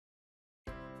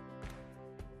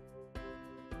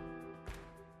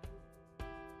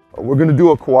We're going to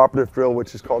do a cooperative drill,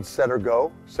 which is called set or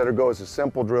go. Set or go is a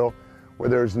simple drill where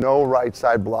there's no right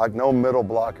side block, no middle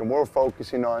block, and we're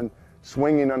focusing on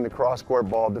swinging on the cross-court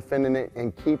ball, defending it,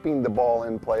 and keeping the ball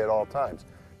in play at all times.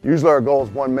 Usually our goal is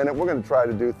 1 minute. We're going to try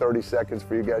to do 30 seconds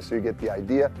for you guys so you get the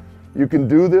idea. You can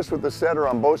do this with a setter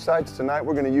on both sides. Tonight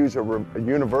we're going to use a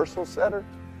universal setter,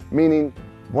 meaning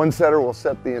one setter will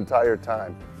set the entire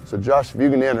time. So Josh, if you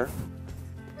can enter,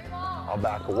 I'll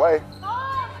back away.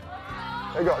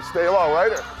 There you go, stay low, right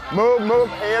there. Move, move,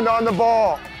 hand on the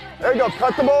ball. There you go,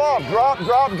 cut the ball off, drop,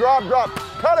 drop, drop, drop.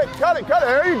 Cut it, cut it, cut it,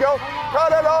 there you go.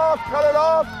 Cut it off,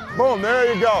 boom,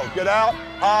 there you go. Get out,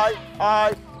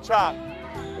 high, chop.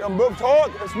 You know, move,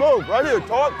 torque, let's move, right here,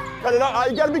 torque, cut it out.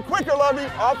 You gotta be quicker, Lovey,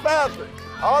 off faster,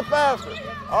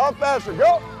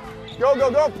 go. Go, go,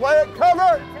 go, play it,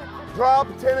 cover. Drop,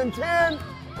 10 and 10.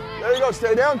 There you go,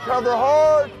 stay down, cover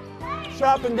hard.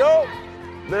 Chop and go.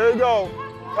 There you go.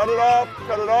 Cut it off,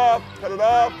 cut it off, cut it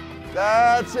off.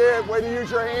 That's it. Way to use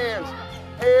your hands.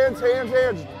 Hands, hands,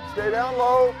 hands. Stay down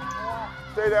low.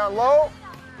 Stay down low.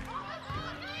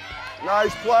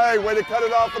 Nice play. Way to cut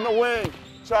it off in the wing.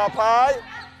 Chop high.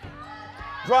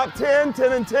 Drop 10,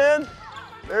 10 and 10.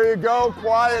 There you go.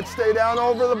 Quiet. Stay down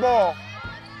over the ball.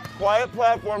 Quiet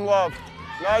platform, Love.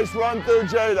 Nice run through,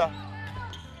 Jada.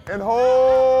 And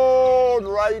hold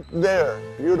right there.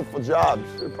 Beautiful job.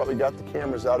 We probably got the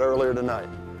cameras out earlier tonight.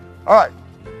 All right,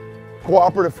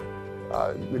 cooperative.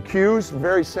 The cues,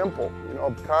 very simple. You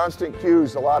know, constant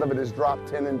cues. A lot of it is drop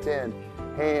 10 and 10.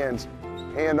 Hands,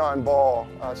 hand on ball,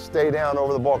 stay down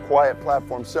over the ball, quiet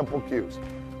platform, simple cues.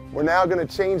 We're now going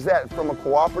to change that from a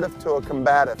cooperative to a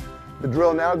combative. The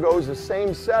drill now goes the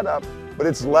same setup, but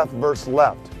it's left versus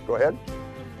left. Go ahead.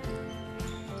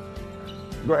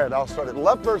 Go ahead, I'll start it.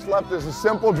 Left versus left is a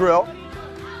simple drill.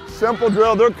 Simple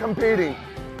drill, they're competing.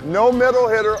 No middle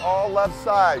hitter, all left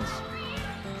sides.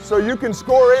 So you can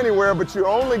score anywhere, but you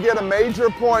only get a major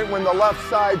point when the left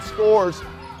side scores.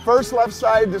 First left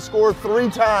side to score 3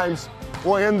 times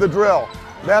will end the drill.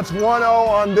 That's 1-0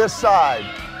 on this side.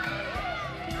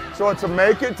 So it's a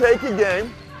make it, take it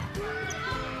game.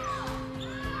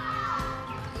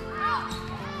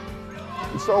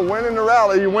 And so winning the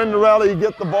rally, you win the rally, you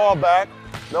get the ball back.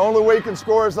 The only way you can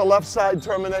score is the left side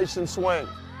termination swing.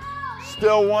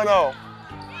 Still 1-0.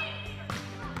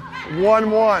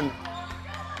 1-1.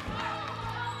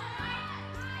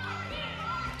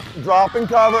 Drop and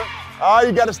cover.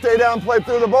 You got to stay down and play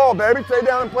through the ball, baby. Stay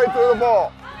down and play through the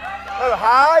ball.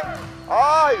 High.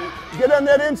 Get on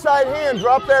that inside hand.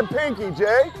 Drop that pinky,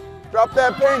 Jay. Drop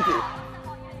that pinky.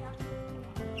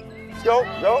 Let's go,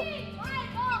 go.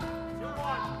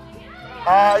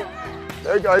 High.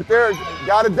 There you go, right there.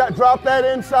 Got to drop that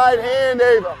inside hand,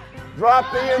 Ava.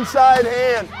 Drop the inside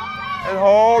hand and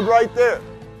hold right there.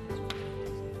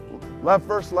 Left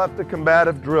versus left, a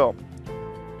combative drill.